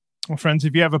Well, friends,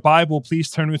 if you have a Bible, please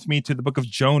turn with me to the book of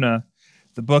Jonah,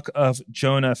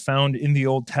 found in the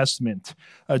Old Testament.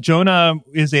 Jonah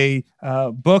is a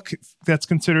book that's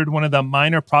considered one of the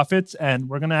minor prophets, and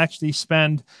we're going to actually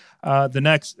spend the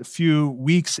next few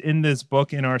weeks in this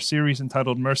book in our series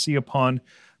entitled Mercy Upon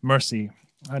Mercy.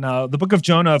 And the book of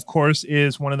Jonah, of course,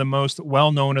 is one of the most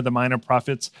well-known of the minor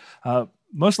prophets,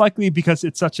 most likely because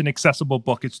it's such an accessible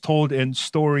book. It's told in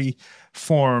story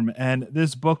form, and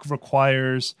this book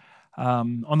requires,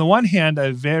 on the one hand,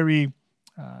 a very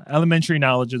elementary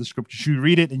knowledge of the scriptures. You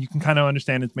read it and you can kind of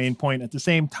understand its main point. At the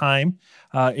same time,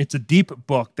 it's a deep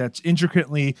book that's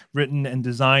intricately written and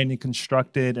designed and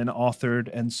constructed and authored.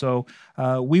 And so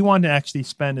we want to actually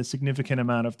spend a significant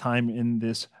amount of time in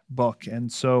this book.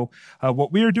 And so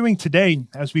what we are doing today,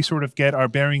 as we sort of get our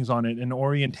bearings on it, an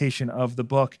orientation of the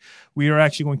book, we are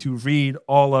actually going to read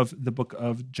all of the book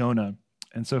of Jonah.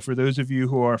 And so for those of you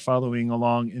who are following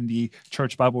along in the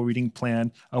church Bible reading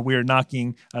plan, we are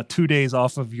knocking 2 days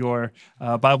off of your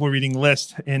Bible reading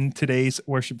list in today's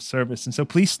worship service. And so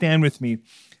please stand with me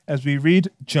as we read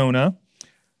Jonah,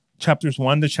 chapters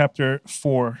 1 to chapter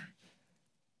 4.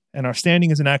 And our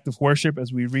standing is an act of worship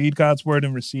as we read God's word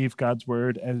and receive God's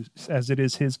word as it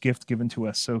is his gift given to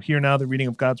us. So hear now the reading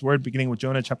of God's word, beginning with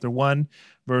Jonah chapter 1,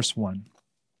 verse 1.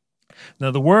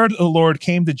 Now the word of the Lord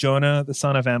came to Jonah, the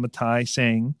son of Amittai,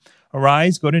 saying,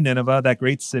 Arise, go to Nineveh, that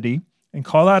great city, and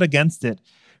call out against it,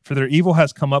 for their evil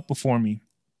has come up before me.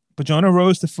 But Jonah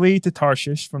rose to flee to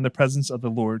Tarshish from the presence of the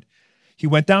Lord. He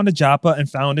went down to Joppa and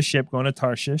found a ship going to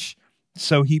Tarshish.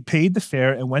 So he paid the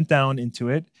fare and went down into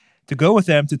it to go with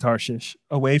them to Tarshish,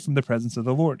 away from the presence of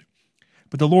the Lord.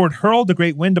 But the Lord hurled a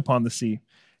great wind upon the sea,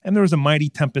 and there was a mighty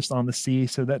tempest on the sea,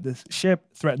 so that the ship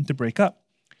threatened to break up.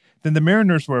 Then the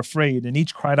mariners were afraid, and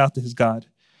each cried out to his God.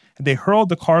 And they hurled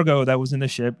the cargo that was in the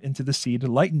ship into the sea to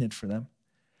lighten it for them.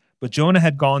 But Jonah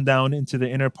had gone down into the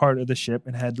inner part of the ship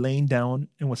and had lain down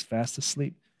and was fast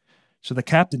asleep. So the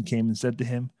captain came and said to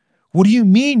him, What do you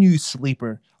mean, you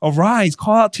sleeper? Arise,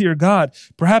 call out to your God.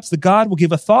 Perhaps the God will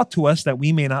give a thought to us that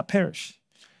we may not perish.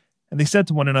 And they said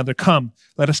to one another, Come,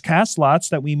 let us cast lots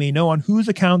that we may know on whose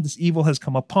account this evil has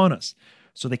come upon us.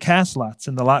 So they cast lots,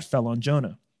 and the lot fell on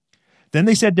Jonah. Then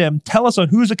they said to him, Tell us on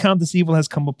whose account this evil has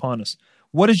come upon us.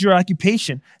 What is your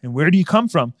occupation, and where do you come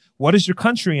from? What is your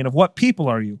country, and of what people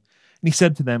are you? And he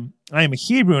said to them, I am a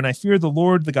Hebrew, and I fear the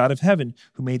Lord, the God of heaven,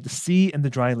 who made the sea and the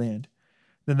dry land.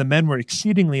 Then the men were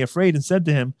exceedingly afraid and said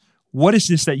to him, What is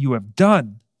this that you have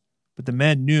done? But the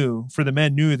men knew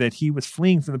that he was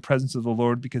fleeing from the presence of the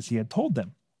Lord because he had told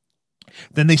them.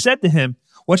 Then they said to him,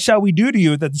 What shall we do to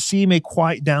you that the sea may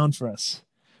quiet down for us?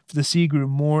 For the sea grew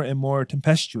more and more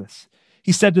tempestuous.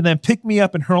 He said to them, Pick me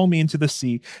up and hurl me into the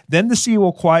sea. Then the sea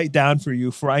will quiet down for you,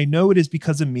 for I know it is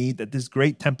because of me that this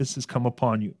great tempest has come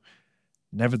upon you.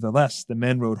 Nevertheless, the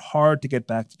men rowed hard to get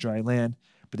back to dry land,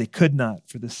 but they could not,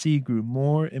 for the sea grew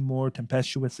more and more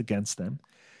tempestuous against them.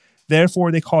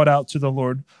 Therefore they called out to the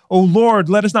Lord, O Lord,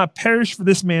 let us not perish for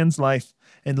this man's life,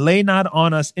 and lay not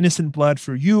on us innocent blood,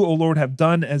 for you, O Lord, have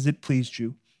done as it pleased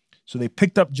you. So they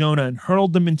picked up Jonah and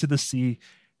hurled him into the sea,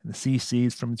 and the sea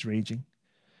ceased from its raging.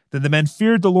 Then the men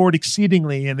feared the Lord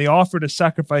exceedingly, and they offered a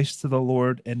sacrifice to the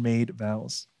Lord and made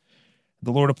vows.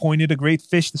 The Lord appointed a great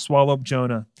fish to swallow up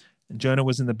Jonah, and Jonah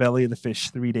was in the belly of the fish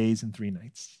 3 days and 3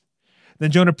 nights.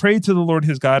 Then Jonah prayed to the Lord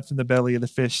his God from the belly of the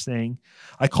fish, saying,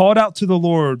 I called out to the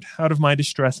Lord out of my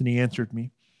distress, and he answered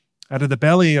me. Out of the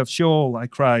belly of Sheol I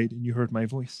cried, and you heard my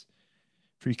voice.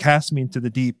 For you cast me into the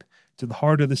deep, to the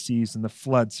heart of the seas, and the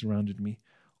flood surrounded me.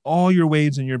 All your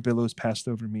waves and your billows passed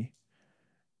over me.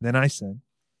 Then I said,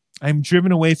 I am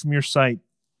driven away from your sight,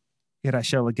 yet I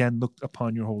shall again look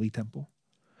upon your holy temple.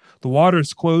 The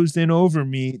waters closed in over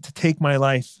me to take my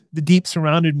life. The deep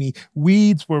surrounded me.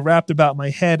 Weeds were wrapped about my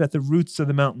head at the roots of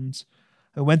the mountains.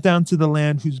 I went down to the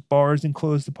land whose bars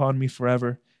enclosed upon me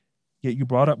forever. Yet you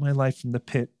brought up my life from the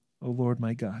pit, O Lord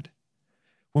my God.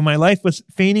 When my life was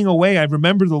fainting away, I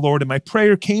remembered the Lord, and my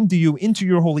prayer came to you into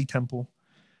your holy temple.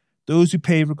 Those who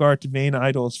pay regard to vain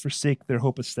idols forsake their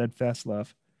hope of steadfast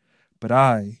love. But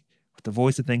I, with the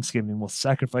voice of thanksgiving, will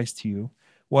sacrifice to you.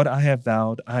 What I have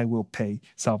vowed, I will pay.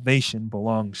 Salvation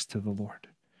belongs to the Lord.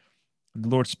 And the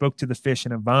Lord spoke to the fish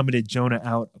and vomited Jonah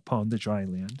out upon the dry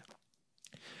land.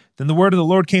 Then the word of the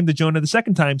Lord came to Jonah the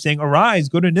second time, saying, Arise,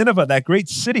 go to Nineveh, that great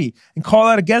city, and call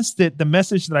out against it the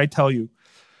message that I tell you.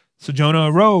 So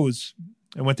Jonah arose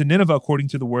and went to Nineveh according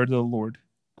to the word of the Lord.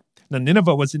 Now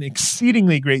Nineveh was an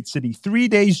exceedingly great city, 3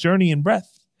 days' journey in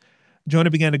breadth.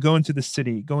 Jonah began to go into the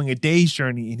city, going a day's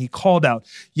journey, and he called out,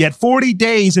 Yet 40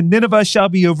 days, and Nineveh shall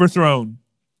be overthrown.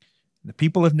 And the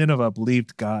people of Nineveh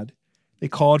believed God. They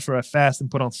called for a fast and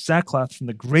put on sackcloth from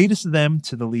the greatest of them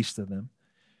to the least of them.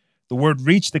 The word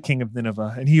reached the king of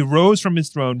Nineveh, and he rose from his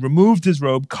throne, removed his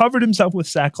robe, covered himself with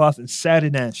sackcloth, and sat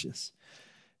in ashes.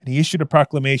 And he issued a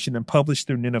proclamation and published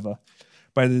through Nineveh,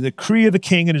 by the decree of the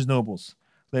king and his nobles,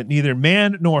 let neither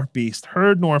man nor beast,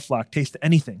 herd nor flock taste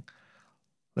anything.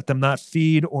 Let them not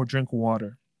feed or drink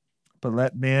water, but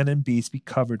let man and beast be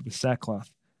covered with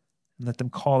sackcloth, and let them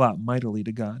call out mightily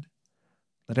to God.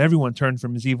 Let everyone turn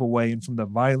from his evil way and from the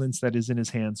violence that is in his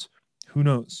hands. Who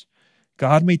knows?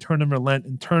 God may turn and relent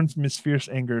and turn from his fierce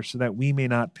anger so that we may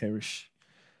not perish.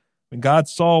 When God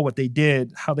saw what they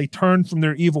did, how they turned from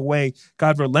their evil way,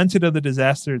 God relented of the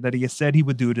disaster that he had said he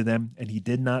would do to them, and he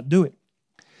did not do it.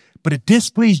 But it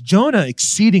displeased Jonah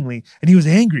exceedingly, and he was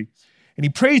angry. And he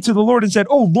prayed to the Lord and said,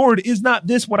 "Oh Lord, is not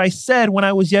this what I said when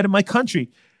I was yet in my country?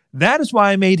 That is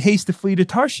why I made haste to flee to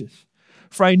Tarshish.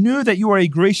 For I knew that you are a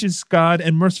gracious God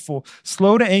and merciful,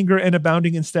 slow to anger and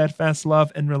abounding in steadfast love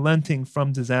and relenting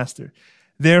from disaster.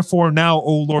 Therefore now,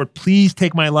 O Lord, please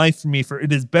take my life from me, for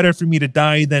it is better for me to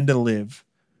die than to live."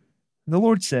 And the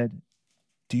Lord said,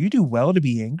 "Do you do well to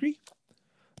be angry?"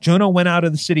 Jonah went out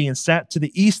of the city and sat to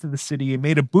the east of the city and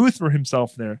made a booth for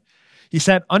himself there. He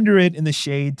sat under it in the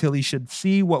shade till he should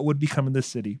see what would become of the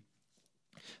city.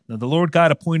 Now the Lord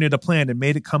God appointed a plan and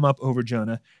made it come up over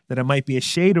Jonah, that it might be a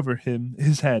shade over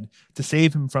his head, to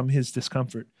save him from his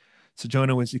discomfort. So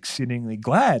Jonah was exceedingly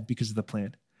glad because of the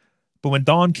plan. But when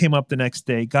dawn came up the next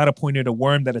day, God appointed a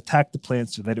worm that attacked the plant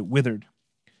so that it withered.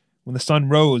 When the sun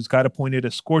rose, God appointed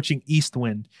a scorching east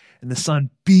wind, and the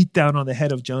sun beat down on the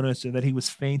head of Jonah so that he was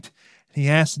faint. And he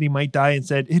asked that he might die and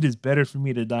said, "It is better for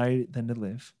me to die than to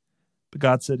live." But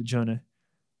God said to Jonah,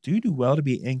 "Do you do well to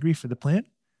be angry for the plant?"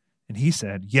 And he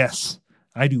said, "Yes,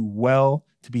 I do well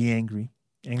to be angry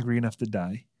enough to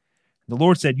die." And the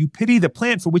Lord said, "You pity the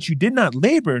plant for which you did not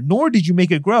labor, nor did you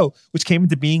make it grow, which came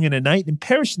into being in a night and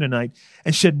perished in a night.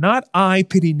 And should not I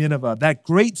pity Nineveh, that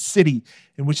great city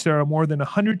in which there are more than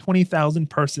 120,000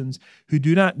 persons who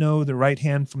do not know their right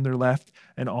hand from their left,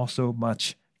 and also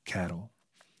much cattle?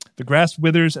 The grass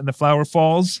withers and the flower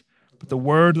falls, but the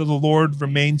word of the Lord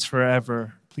remains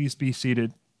forever." Please be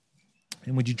seated.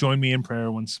 And would you join me in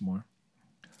prayer once more?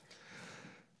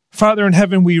 Father in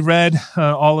heaven, we read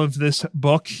all of this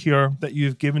book here that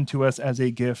you've given to us as a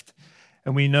gift.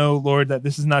 And we know, Lord, that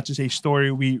this is not just a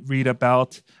story we read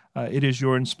about. It is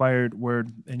your inspired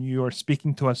word, and you are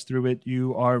speaking to us through it.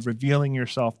 You are revealing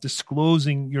yourself,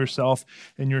 disclosing yourself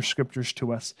in your scriptures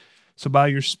to us. So by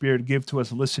your Spirit, give to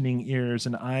us listening ears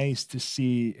and eyes to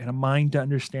see, and a mind to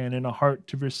understand, and a heart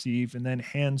to receive, and then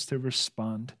hands to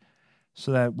respond,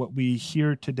 so that what we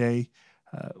hear today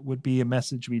would be a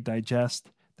message we digest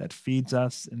that feeds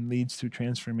us and leads to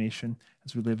transformation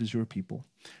as we live as your people.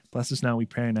 Bless us now, we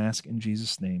pray and ask in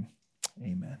Jesus' name.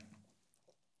 Amen.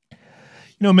 You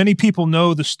know, many people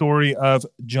know the story of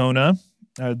Jonah.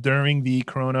 During the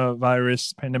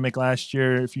coronavirus pandemic last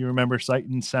year, if you remember, Sight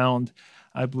and Sound,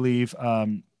 I believe,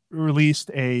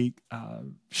 released a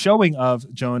showing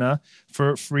of Jonah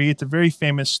for free. It's a very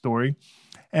famous story.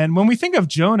 And when we think of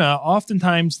Jonah,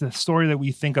 oftentimes the story that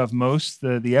we think of most,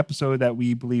 the episode that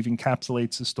we believe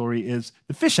encapsulates the story, is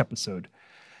the fish episode.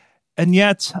 And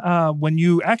yet, when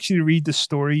you actually read the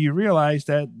story, you realize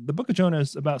that the book of Jonah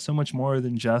is about so much more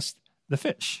than just the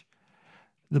fish.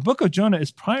 The book of Jonah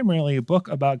is primarily a book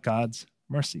about God's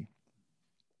mercy.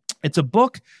 It's a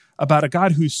book about a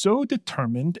God who's so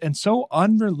determined and so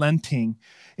unrelenting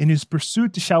in his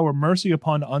pursuit to shower mercy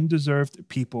upon undeserved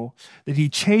people that he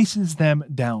chases them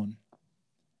down.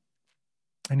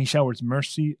 And he showers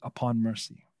mercy upon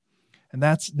mercy. And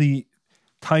that's the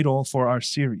title for our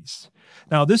series.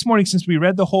 Now, this morning, since we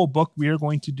read the whole book, we are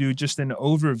going to do just an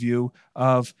overview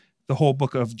of the whole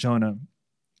book of Jonah.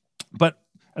 But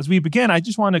as we begin, I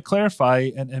just want to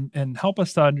clarify and help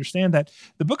us to understand that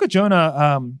the book of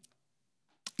Jonah,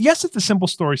 yes, it's a simple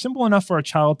story, simple enough for a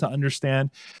child to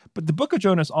understand, but the book of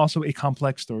Jonah is also a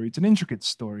complex story. It's an intricate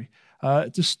story.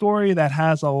 It's a story that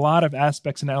has a lot of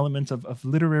aspects and elements of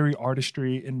literary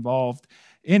artistry involved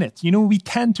in it. You know, we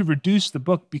tend to reduce the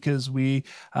book because we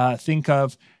think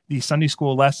of the Sunday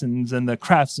school lessons and the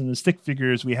crafts and the stick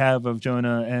figures we have of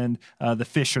Jonah and the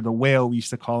fish or the whale, we used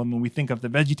to call him. And we think of the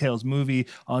VeggieTales movie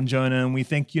on Jonah, and we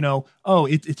think,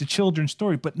 it's a children's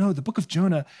story. But no, the book of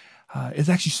Jonah is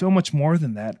actually so much more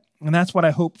than that. And that's what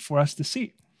I hope for us to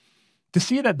see. To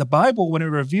see that the Bible, when it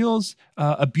reveals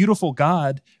a beautiful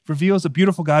God, reveals a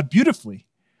beautiful God beautifully.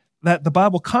 That the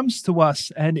Bible comes to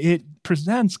us and it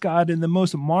presents God in the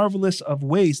most marvelous of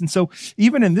ways. And so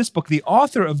even in this book, the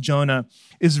author of Jonah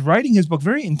is writing his book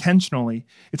very intentionally.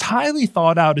 It's highly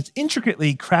thought out. It's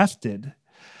intricately crafted.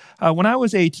 When I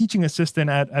was a teaching assistant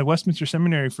at Westminster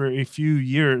Seminary for a few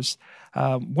years,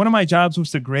 one of my jobs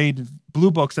was to grade blue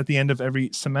books at the end of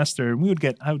every semester. And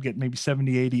I would get maybe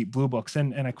 70, 80 blue books.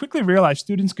 And I quickly realized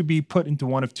students could be put into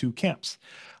one of two camps.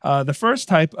 The first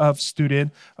type of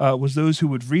student was those who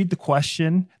would read the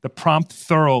question, the prompt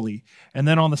thoroughly. And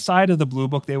then on the side of the blue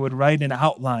book, they would write an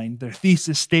outline, their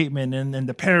thesis statement, and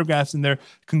the paragraphs and their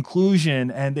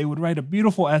conclusion. And they would write a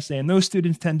beautiful essay. And those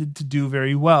students tended to do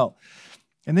very well.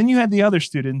 And then you had the other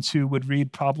students who would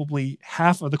read probably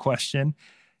half of the question,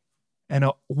 and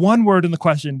one word in the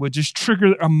question would just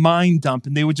trigger a mind dump,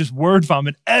 and they would just word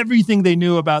vomit everything they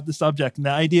knew about the subject. And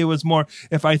the idea was more,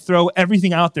 if I throw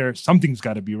everything out there, something's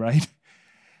got to be right.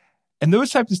 And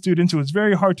those types of students, it was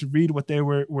very hard to read what they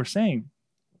were saying.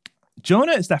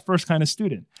 Jonah is that first kind of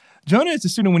student. Jonah is a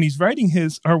student when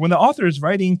when the author is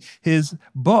writing his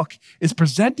book, is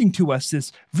presenting to us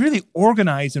this really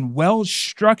organized and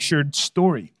well-structured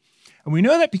story. And we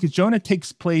know that because Jonah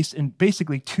takes place in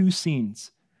basically two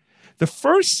scenes. The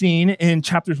first scene in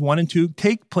chapters 1 and 2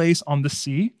 take place on the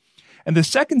sea. And the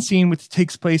second scene, which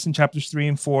takes place in chapters 3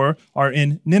 and 4, are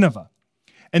in Nineveh.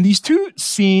 And these two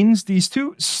scenes, these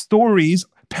two stories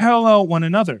parallel one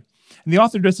another. And the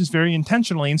author does this very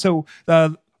intentionally. And so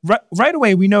right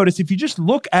away, we notice if you just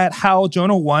look at how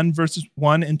Jonah 1 verses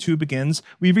 1 and 2 begins,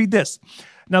 we read this.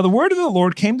 Now the word of the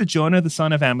Lord came to Jonah, the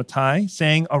son of Amittai,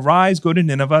 saying, "Arise, go to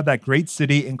Nineveh, that great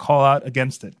city, and call out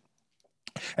against it."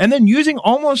 And then using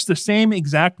almost the same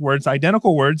exact words,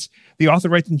 identical words, the author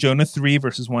writes in Jonah 3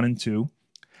 verses 1 and 2.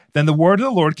 Then the word of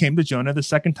the Lord came to Jonah the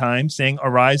second time, saying,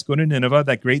 "Arise, go to Nineveh,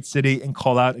 that great city, and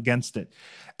call out against it."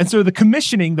 And so the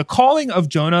commissioning, the calling of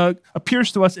Jonah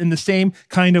appears to us in the same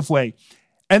kind of way.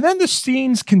 And then the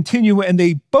scenes continue, and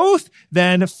they both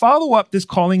then follow up this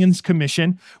calling and this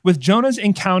commission with Jonah's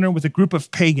encounter with a group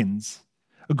of pagans,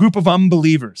 a group of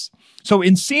unbelievers. So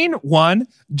in scene 1,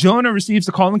 Jonah receives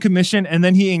the call and commission, and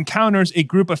then he encounters a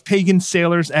group of pagan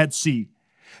sailors at sea.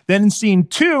 Then in scene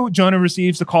 2, Jonah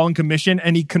receives the call and commission,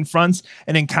 and he confronts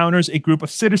and encounters a group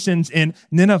of citizens in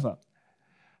Nineveh.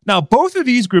 Now, both of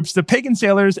these groups, the pagan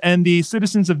sailors and the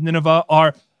citizens of Nineveh,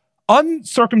 are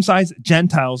uncircumcised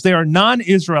Gentiles. They are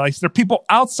non-Israelites. They're people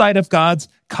outside of God's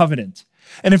covenant.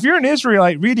 And if you're an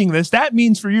Israelite reading this, that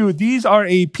means for you, these are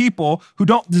a people who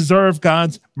don't deserve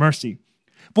God's mercy.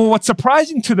 But what's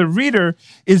surprising to the reader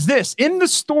is this. In the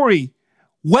story,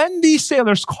 when these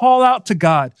sailors call out to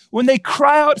God, when they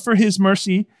cry out for his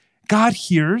mercy, God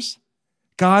hears,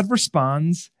 God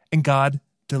responds, and God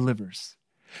delivers.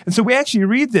 And so we actually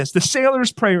read this, the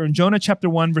sailor's prayer in Jonah chapter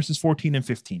 1, verses 14 and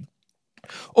 15.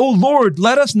 "O Lord,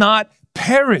 let us not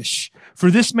perish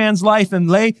for this man's life, and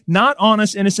lay not on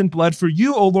us innocent blood, for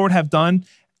you, O Lord, have done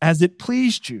as it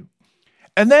pleased you."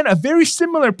 And then a very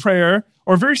similar prayer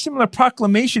or very similar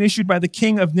proclamation issued by the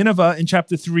king of Nineveh in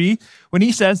chapter 3, when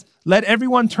he says, "Let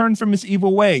everyone turn from his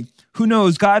evil way. Who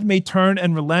knows, God may turn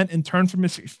and relent and turn from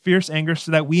his fierce anger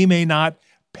so that we may not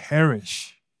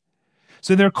perish."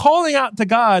 So they're calling out to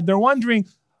God. They're wondering,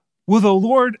 will the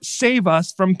Lord save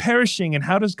us from perishing? And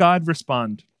how does God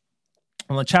respond?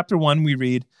 Well, in chapter 1, we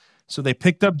read, "So they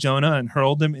picked up Jonah and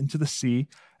hurled him into the sea,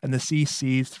 and the sea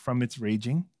ceased from its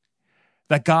raging."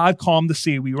 That God calmed the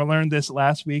sea. We learned this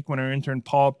last week when our intern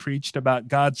Paul preached about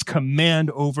God's command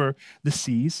over the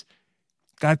seas.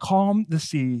 God calmed the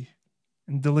sea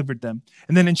and delivered them.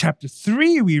 And then in chapter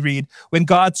 3, we read, when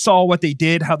God saw what they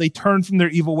did, how they turned from their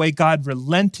evil way, God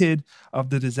relented of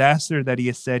the disaster that he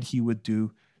had said he would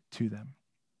do to them.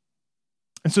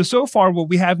 And so far, what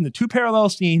we have in the two parallel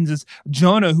scenes is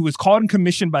Jonah, who is called and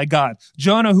commissioned by God.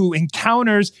 Jonah, who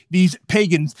encounters these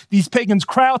pagans. These pagans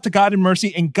cry out to God in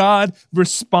mercy, and God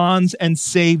responds and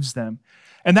saves them.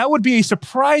 And that would be a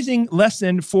surprising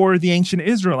lesson for the ancient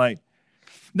Israelite,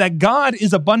 that God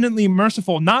is abundantly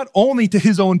merciful, not only to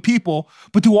his own people,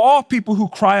 but to all people who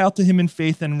cry out to him in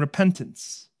faith and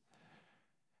repentance.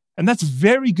 And that's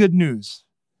very good news.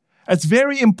 That's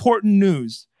very important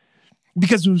news.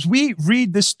 Because as we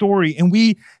read this story and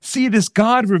we see this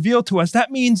God revealed to us, that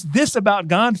means this about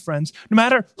God, friends. No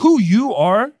matter who you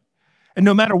are, and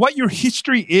no matter what your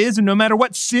history is, and no matter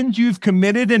what sins you've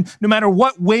committed, and no matter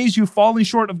what ways you've fallen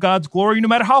short of God's glory, no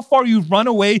matter how far you've run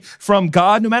away from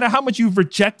God, no matter how much you've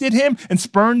rejected him and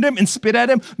spurned him and spit at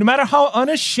him, no matter how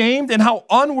unashamed and how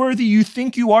unworthy you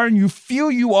think you are and you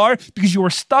feel you are because you are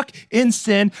stuck in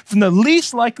sin, from the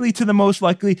least likely to the most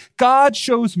likely, God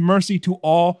shows mercy to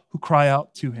all who cry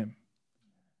out to him.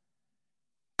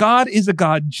 God is a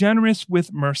God generous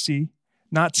with mercy,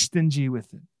 not stingy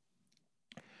with it.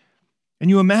 And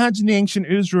you imagine the ancient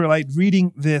Israelite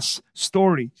reading this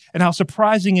story and how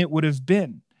surprising it would have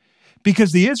been.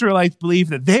 because the Israelites believed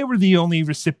that they were the only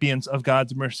recipients of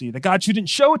God's mercy, that God shouldn't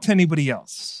show it to anybody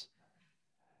else.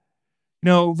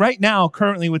 Right now,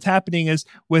 currently what's happening is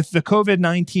with the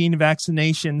COVID-19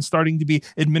 vaccination starting to be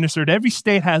administered, every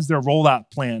state has their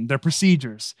rollout plan, their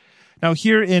procedures. Now,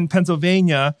 here in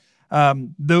Pennsylvania,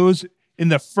 those in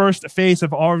the first phase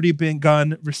have already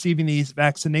begun receiving these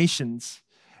vaccinations.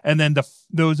 And then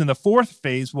those in the fourth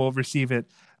phase will receive it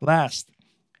last.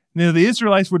 The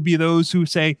Israelites would be those who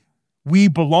say, we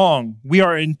belong, we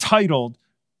are entitled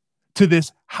to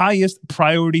this highest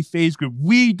priority phase group.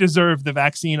 We deserve the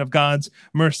vaccine of God's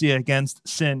mercy against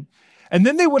sin. And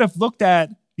then they would have looked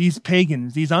at these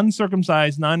pagans, these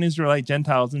uncircumcised non-Israelite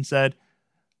Gentiles and said,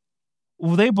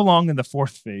 well, they belong in the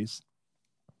fourth phase.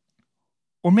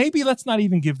 Or maybe let's not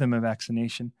even give them a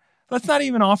vaccination. Let's not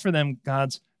even offer them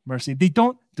God's mercy. They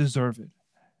don't deserve it.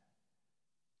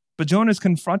 But Jonah is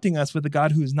confronting us with a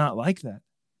God who is not like that.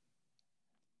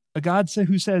 A God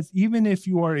who says, even if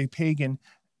you are a pagan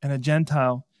and a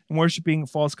Gentile and worshiping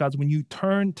false gods, when you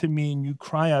turn to me and you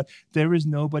cry out, there is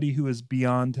nobody who is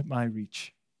beyond my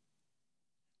reach.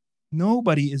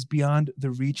 Nobody is beyond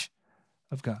the reach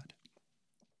of God.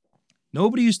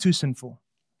 Nobody is too sinful.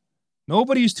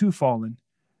 Nobody is too fallen.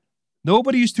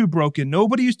 Nobody is too broken.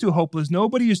 Nobody is too hopeless.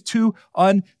 Nobody is too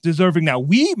undeserving. Now,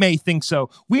 we may think so.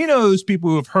 We know those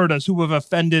people who have hurt us, who have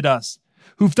offended us,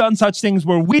 who've done such things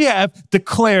where we have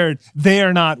declared they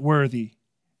are not worthy.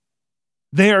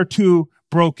 They are too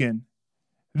broken.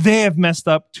 They have messed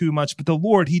up too much. But the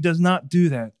Lord, he does not do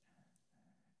that.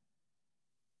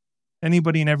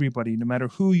 Anybody and everybody, no matter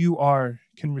who you are,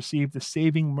 can receive the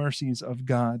saving mercies of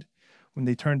God when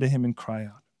they turn to him and cry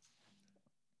out.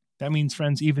 That means,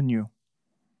 friends, even you,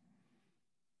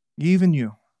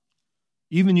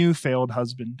 failed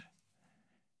husband,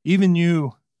 even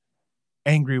you,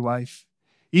 angry wife,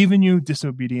 even you,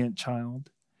 disobedient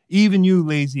child, even you,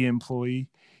 lazy employee,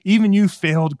 even you,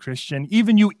 failed Christian,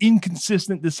 even you,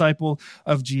 inconsistent disciple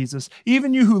of Jesus,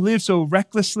 even you who live so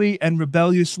recklessly and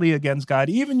rebelliously against God,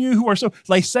 even you who are so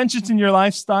licentious in your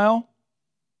lifestyle,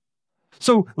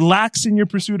 so lax in your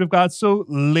pursuit of God, so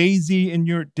lazy in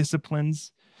your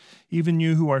disciplines, even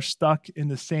you who are stuck in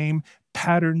the same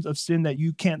patterns of sin that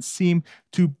you can't seem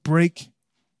to break,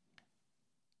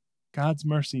 God's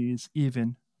mercy is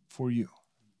even for you.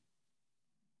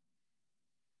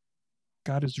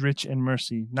 God is rich in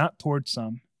mercy, not toward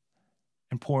some,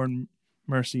 and poor in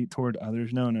mercy toward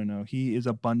others. No. He is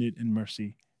abundant in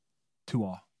mercy to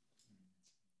all.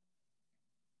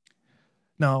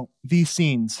 Now, these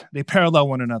scenes, they parallel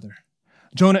one another.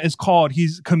 Jonah is called,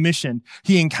 he's commissioned,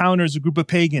 he encounters a group of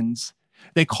pagans.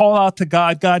 They call out to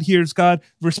God, God hears, God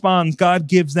responds, God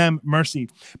gives them mercy.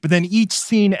 But then each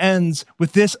scene ends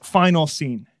with this final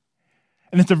scene.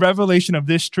 And it's a revelation of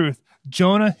this truth.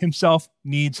 Jonah himself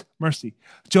needs mercy.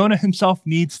 Jonah himself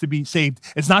needs to be saved.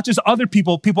 It's not just other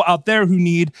people out there who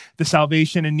need the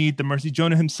salvation and need the mercy.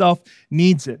 Jonah himself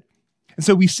needs it. And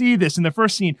so we see this in the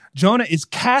first scene. Jonah is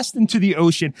cast into the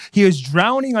ocean. He is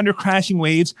drowning under crashing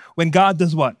waves when God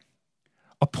does what?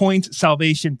 Appoints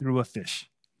salvation through a fish.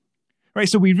 Right,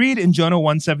 so we read in Jonah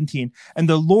 1:17, and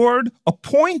the Lord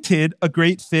appointed a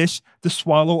great fish to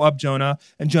swallow up Jonah,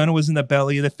 and Jonah was in the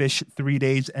belly of the fish 3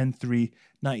 days and 3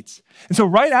 nights. And so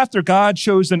right after God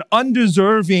shows an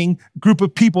undeserving group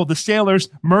of people, the sailors,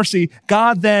 mercy,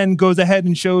 God then goes ahead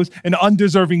and shows an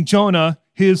undeserving Jonah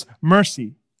his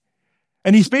mercy.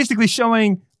 And he's basically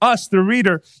showing us, the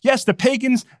reader, yes, the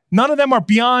pagans, none of them are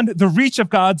beyond the reach of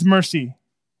God's mercy.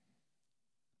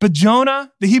 But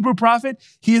Jonah, the Hebrew prophet,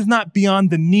 he is not beyond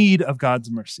the need of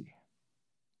God's mercy.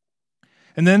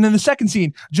 And then in the second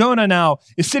scene, Jonah now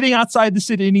is sitting outside the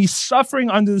city and he's suffering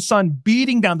under the sun,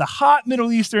 beating down, the hot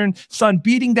Middle Eastern sun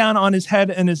beating down on his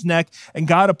head and his neck, and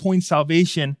God appoints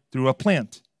salvation through a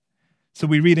plant. So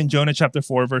we read in Jonah chapter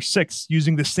 4, verse 6,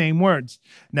 using the same words.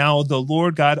 Now the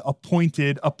Lord God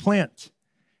appointed a plant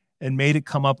and made it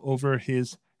come up over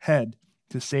his head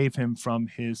to save him from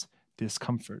his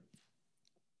discomfort.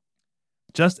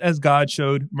 Just as God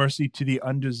showed mercy to the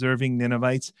undeserving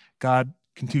Ninevites, God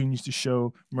continues to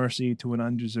show mercy to an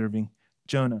undeserving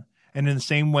Jonah. And in the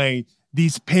same way,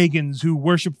 these pagans who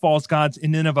worship false gods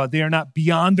in Nineveh, they are not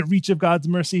beyond the reach of God's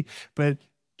mercy, but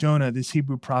Jonah, this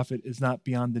Hebrew prophet, is not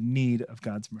beyond the need of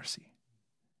God's mercy,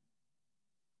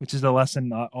 which is a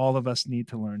lesson all of us need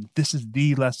to learn. This is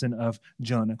the lesson of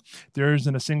Jonah. There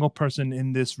isn't a single person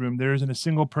in this room. There isn't a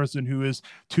single person who is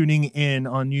tuning in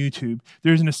on YouTube.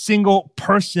 There isn't a single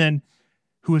person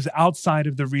who is outside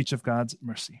of the reach of God's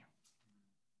mercy.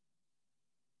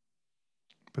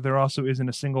 But there also isn't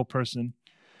a single person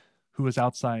who is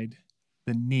outside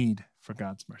the need for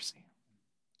God's mercy.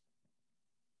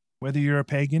 Whether you're a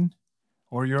pagan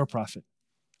or you're a prophet,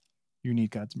 you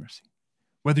need God's mercy.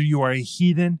 Whether you are a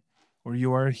heathen or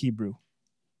you are a Hebrew,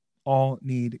 all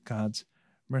need God's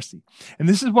mercy. And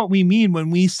this is what we mean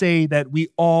when we say that we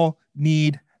all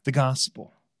need the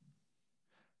gospel.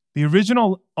 The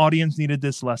original audience needed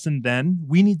this lesson then.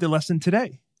 We need the lesson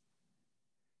today.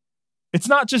 It's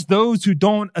not just those who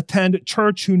don't attend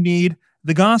church who need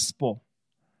the gospel.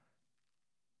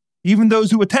 Even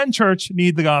those who attend church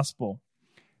need the gospel.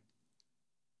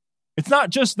 It's not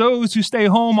just those who stay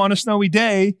home on a snowy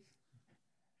day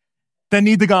that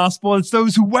need the gospel. It's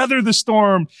those who weather the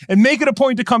storm and make it a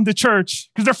point to come to church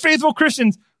because they're faithful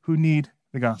Christians who need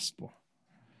the gospel.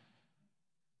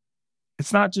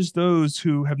 It's not just those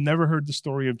who have never heard the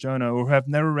story of Jonah or have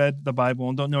never read the Bible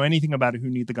and don't know anything about it who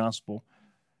need the gospel.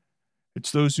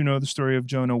 It's those who know the story of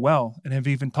Jonah well and have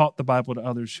even taught the Bible to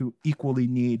others who equally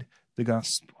need the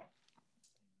gospel.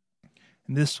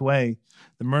 In this way,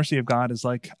 the mercy of God is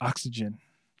like oxygen.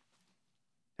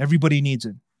 Everybody needs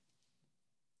it.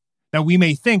 Now, we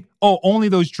may think, only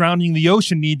those drowning in the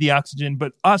ocean need the oxygen,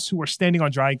 but us who are standing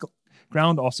on dry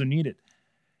ground also need it.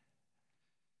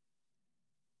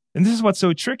 And this is what's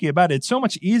so tricky about it. It's so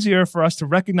much easier for us to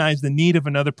recognize the need of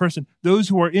another person. Those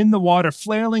who are in the water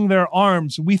flailing their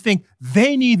arms, we think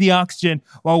they need the oxygen,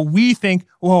 while we think,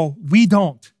 we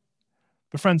don't.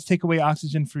 But friends, take away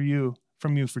oxygen from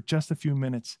you for just a few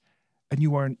minutes, and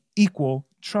you are in equal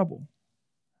trouble.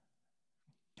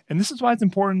 And this is why it's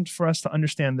important for us to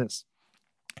understand this.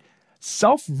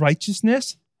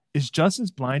 Self-righteousness is just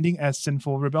as blinding as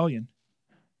sinful rebellion.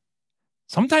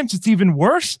 Sometimes it's even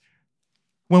worse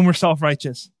when we're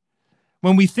self-righteous.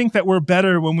 When we think that we're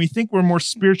better, when we think we're more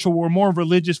spiritual, we're more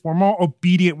religious, we're more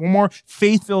obedient, we're more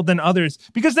faith-filled than others.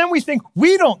 Because then we think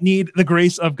we don't need the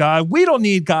grace of God. We don't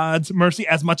need God's mercy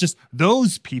as much as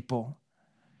those people.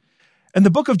 And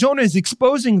the book of Jonah is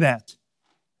exposing that.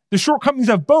 The shortcomings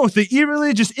of both, the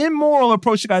irreligious, immoral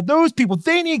approach to God. Those people,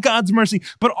 they need God's mercy,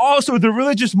 but also the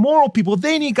religious, moral people,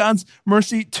 they need God's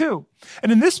mercy too.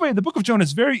 And in this way, the book of Jonah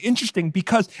is very interesting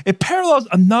because it parallels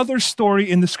another story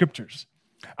in the scriptures.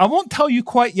 I won't tell you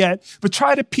quite yet, but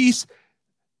try to piece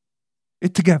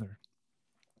it together.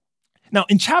 Now,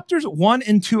 in chapters 1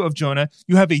 and 2 of Jonah,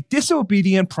 you have a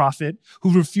disobedient prophet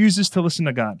who refuses to listen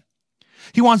to God.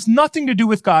 He wants nothing to do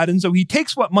with God, and so he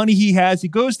takes what money he has, he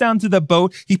goes down to the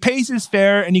boat, he pays his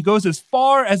fare, and he goes as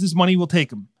far as his money will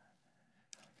take him.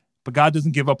 But God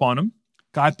doesn't give up on him.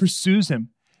 God pursues him.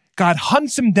 God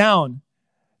hunts him down,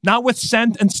 not with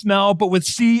scent and smell, but with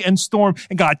sea and storm,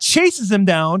 and God chases him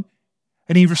down,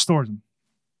 and he restores him.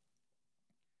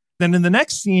 Then in the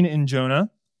next scene in Jonah,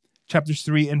 chapters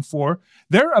 3 and 4,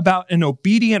 they're about an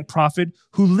obedient prophet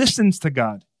who listens to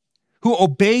God, who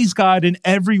obeys God in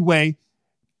every way,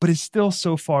 but is still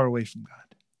so far away from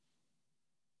God.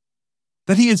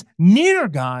 That he is near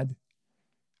God,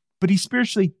 but he's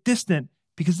spiritually distant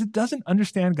because it doesn't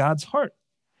understand God's heart.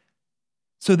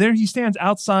 So there he stands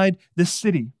outside this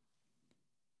city.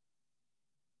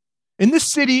 In this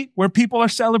city where people are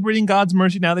celebrating God's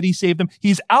mercy now that he saved them,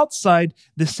 he's outside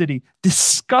the city,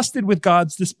 disgusted with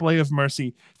God's display of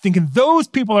mercy, thinking those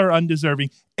people are undeserving,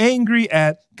 angry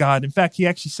at God. In fact, he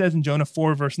actually says in Jonah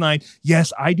 4, verse 9,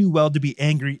 yes, I do well to be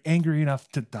angry enough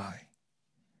to die.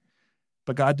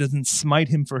 But God doesn't smite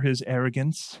him for his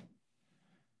arrogance,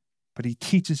 but he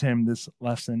teaches him this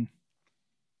lesson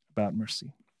about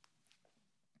mercy.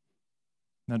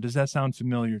 Now, does that sound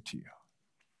familiar to you?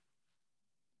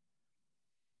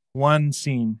 One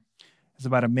scene is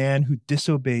about a man who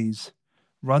disobeys,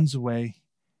 runs away,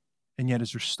 and yet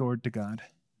is restored to God.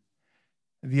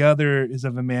 The other is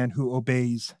of a man who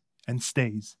obeys and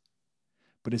stays,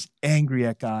 but is angry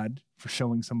at God for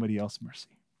showing somebody else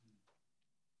mercy.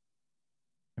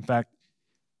 In fact,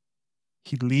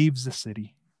 he leaves the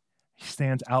city, he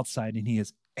stands outside, and he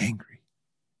is angry.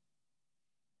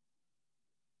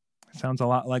 It sounds a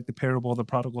lot like the parable of the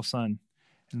prodigal son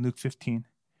in Luke 15.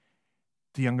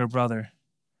 The younger brother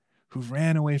who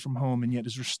ran away from home and yet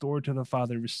is restored to the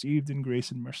father, received in grace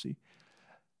and mercy.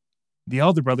 The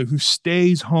elder brother who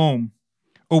stays home,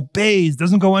 obeys,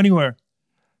 doesn't go anywhere.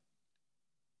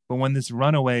 But when this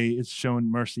runaway is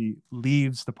shown mercy,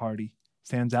 leaves the party,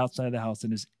 stands outside the house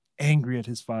and is angry at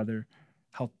his father.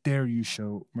 How dare you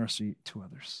show mercy to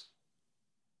others?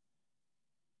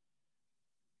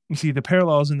 You see, the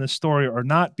parallels in this story are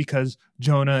not because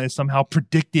Jonah is somehow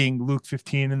predicting Luke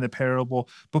 15 in the parable,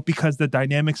 but because the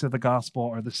dynamics of the gospel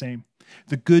are the same.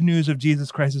 The good news of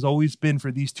Jesus Christ has always been for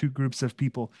these two groups of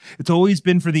people. It's always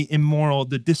been for the immoral,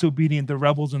 the disobedient, the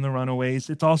rebels, and the runaways.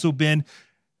 It's also been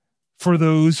for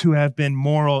those who have been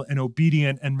moral and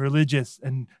obedient and religious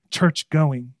and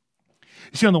church-going.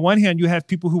 You see, on the one hand, you have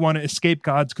people who want to escape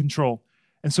God's control.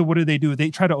 And so what do? They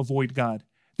try to avoid God.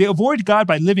 They avoid God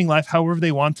by living life however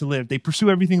they want to live. They pursue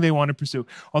everything they want to pursue.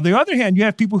 On the other hand, you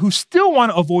have people who still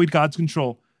want to avoid God's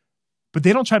control, but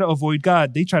they don't try to avoid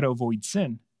God. They try to avoid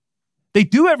sin. They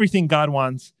do everything God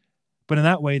wants, but in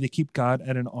that way, they keep God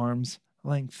at an arm's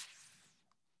length.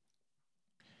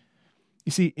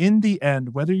 You see, in the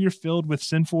end, whether you're filled with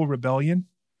sinful rebellion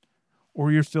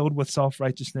or you're filled with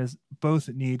self-righteousness, both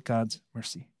need God's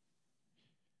mercy.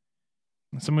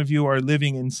 Some of you are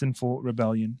living in sinful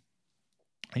rebellion,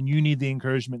 and you need the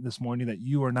encouragement this morning that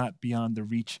you are not beyond the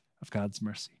reach of God's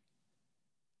mercy.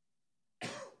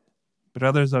 But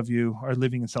others of you are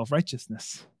living in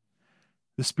self-righteousness.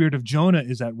 The spirit of Jonah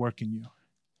is at work in you,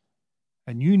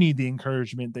 and you need the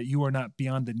encouragement that you are not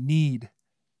beyond the need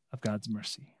of God's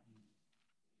mercy.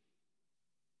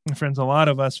 And friends, a lot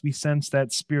of us, we sense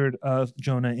that spirit of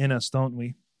Jonah in us, don't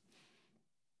we?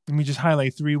 Let me just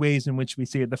highlight 3 ways in which we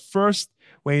see it. The first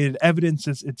way it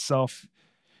evidences itself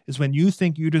is when you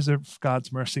think you deserve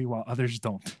God's mercy while others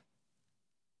don't.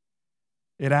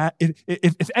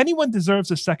 If anyone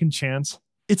deserves a second chance,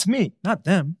 it's me, not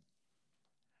them.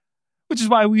 Which is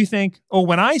why we think, oh,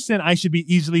 when I sin, I should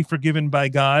be easily forgiven by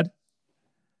God,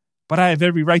 but I have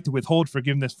every right to withhold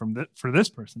forgiveness for this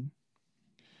person.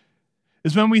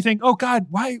 Is when we think, oh,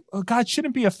 God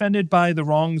shouldn't be offended by the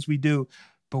wrongs we do,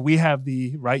 but we have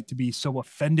the right to be so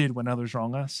offended when others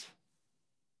wrong us.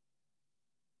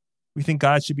 We think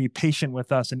God should be patient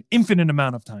with us an infinite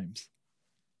amount of times.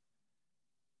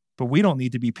 But we don't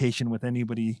need to be patient with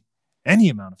anybody any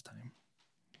amount of time.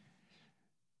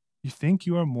 You think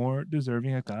you are more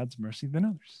deserving of God's mercy than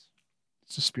others.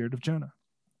 It's the spirit of Jonah.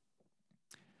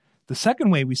 The second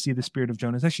way we see the spirit of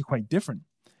Jonah is actually quite different.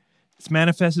 It's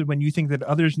manifested when you think that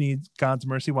others need God's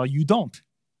mercy while you don't.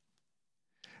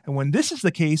 And when this is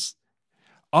the case,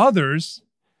 others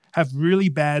have really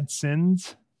bad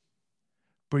sins,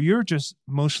 but you're just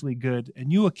mostly good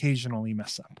and you occasionally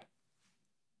mess up.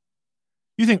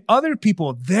 You think other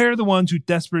people, they're the ones who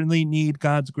desperately need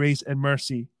God's grace and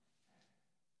mercy.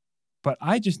 But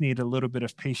I just need a little bit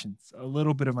of patience, a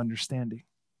little bit of understanding.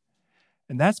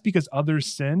 And that's because others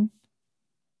sin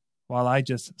while I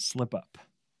just slip up.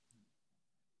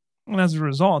 And as a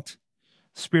result,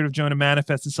 the spirit of Jonah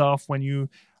manifests itself when you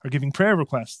are giving prayer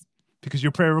requests, because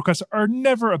your prayer requests are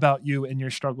never about you and your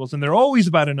struggles, and they're always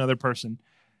about another person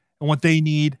and what they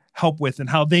need help with and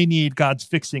how they need God's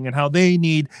fixing and how they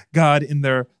need God in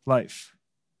their life.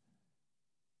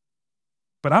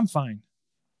 But I'm fine.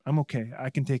 I'm okay.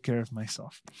 I can take care of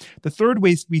myself. The third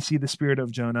way we see the spirit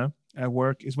of Jonah at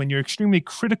work is when you're extremely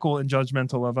critical and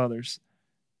judgmental of others.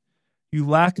 You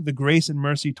lack the grace and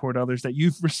mercy toward others that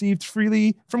you've received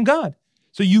freely from God.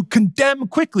 So you condemn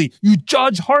quickly. You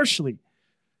judge harshly.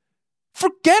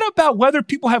 Forget about whether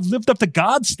people have lived up to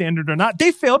God's standard or not.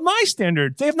 They failed my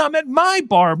standard. They have not met my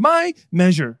bar, my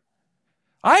measure.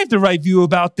 I have the right view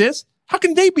about this. How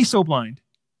can they be so blind?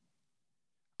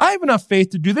 I have enough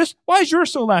faith to do this. Why is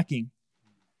yours so lacking?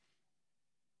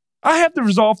 I have the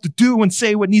resolve to do and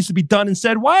say what needs to be done and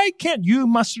said. Why can't you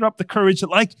muster up the courage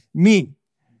like me?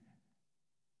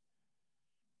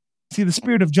 See, the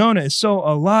spirit of Jonah is so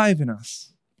alive in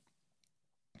us.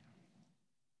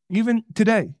 Even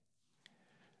today,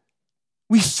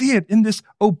 we see it in this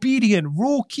obedient,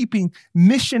 rule-keeping,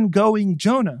 mission-going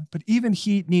Jonah, but even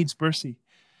he needs mercy.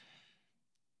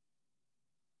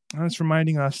 And it's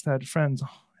reminding us that, friends,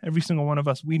 every single one of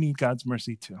us, we need God's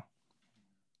mercy too.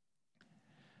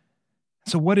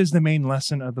 So what is the main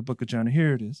lesson of the book of Jonah?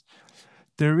 Here it is.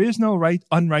 There is no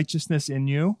unrighteousness in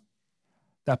you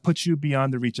that puts you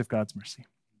beyond the reach of God's mercy.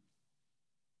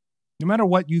 No matter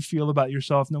what you feel about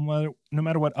yourself, no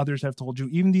matter what others have told you,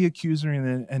 even the accuser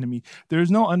and the enemy, there is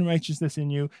no unrighteousness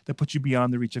in you that puts you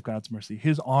beyond the reach of God's mercy.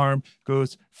 His arm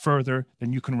goes further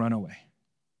than you can run away.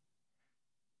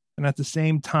 And at the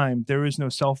same time, there is no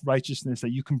self-righteousness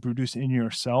that you can produce in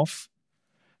yourself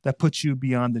that puts you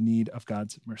beyond the need of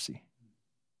God's mercy.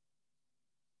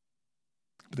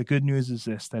 But the good news is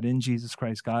this, that in Jesus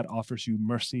Christ, God offers you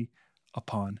mercy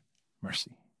upon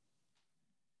mercy.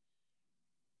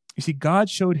 You see, God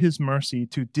showed his mercy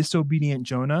to disobedient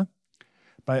Jonah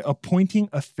by appointing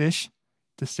a fish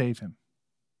to save him.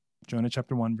 Jonah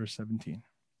chapter 1, verse 17.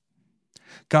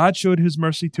 God showed his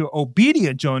mercy to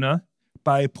obedient Jonah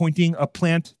by appointing a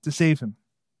plant to save him.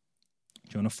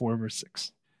 Jonah 4, verse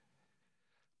 6.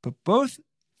 But both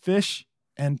fish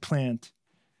and plant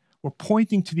were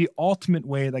pointing to the ultimate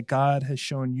way that God has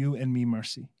shown you and me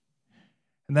mercy.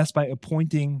 And that's by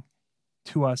appointing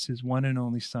to us his one and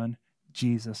only Son,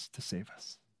 Jesus, to save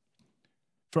us.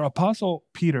 For Apostle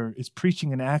Peter is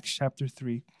preaching in Acts chapter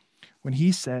 3 when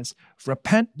he says,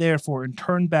 "Repent therefore and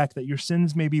turn back that your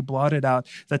sins may be blotted out,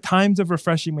 that times of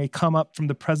refreshing may come up from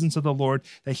the presence of the Lord,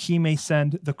 that he may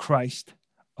send the Christ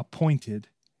appointed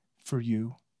for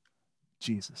you,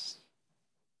 Jesus."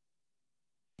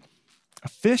 A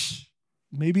fish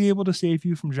may be able to save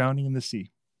you from drowning in the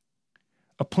sea.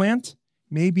 A plant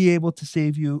may be able to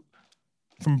save you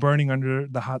from burning under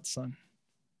the hot sun.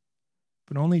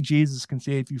 But only Jesus can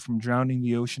save you from drowning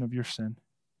the ocean of your sin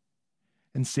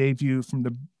and save you from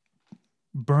the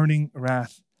burning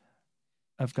wrath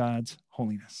of God's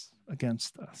holiness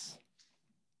against us.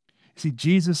 You see,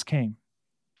 Jesus came.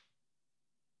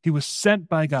 He was sent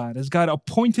by God. As God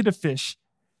appointed a fish,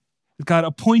 as God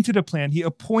appointed a plan, he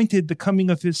appointed the coming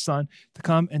of his Son to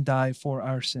come and die for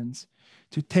our sins,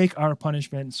 to take our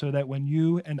punishment, so that when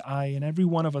you and I and every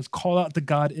one of us call out to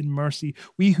God in mercy,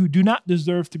 we who do not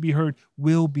deserve to be heard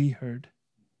will be heard.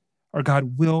 Our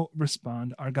God will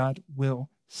respond. Our God will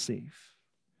save.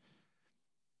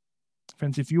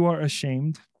 Friends, if you are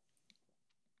ashamed,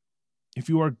 if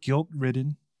you are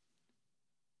guilt-ridden,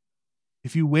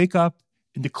 if you wake up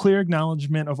and declare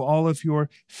acknowledgement of all of your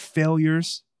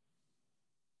failures,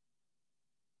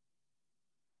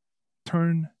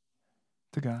 turn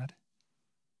to God.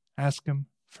 Ask him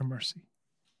for mercy,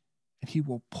 and he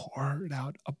will pour it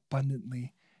out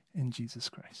abundantly in Jesus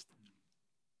Christ.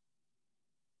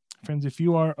 Friends, if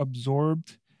you are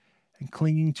absorbed and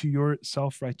clinging to your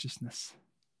self-righteousness,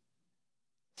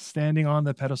 standing on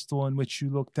the pedestal in which you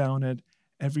look down at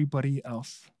everybody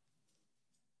else,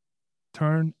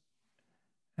 turn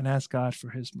and ask God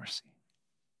for his mercy,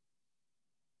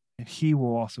 and he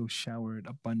will also shower it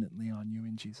abundantly on you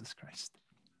in Jesus Christ.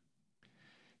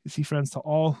 You see, friends, to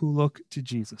all who look to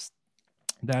Jesus,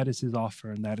 that is his offer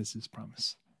and that is his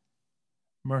promise.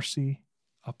 Mercy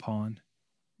upon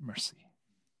mercy.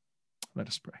 Let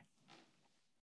us pray.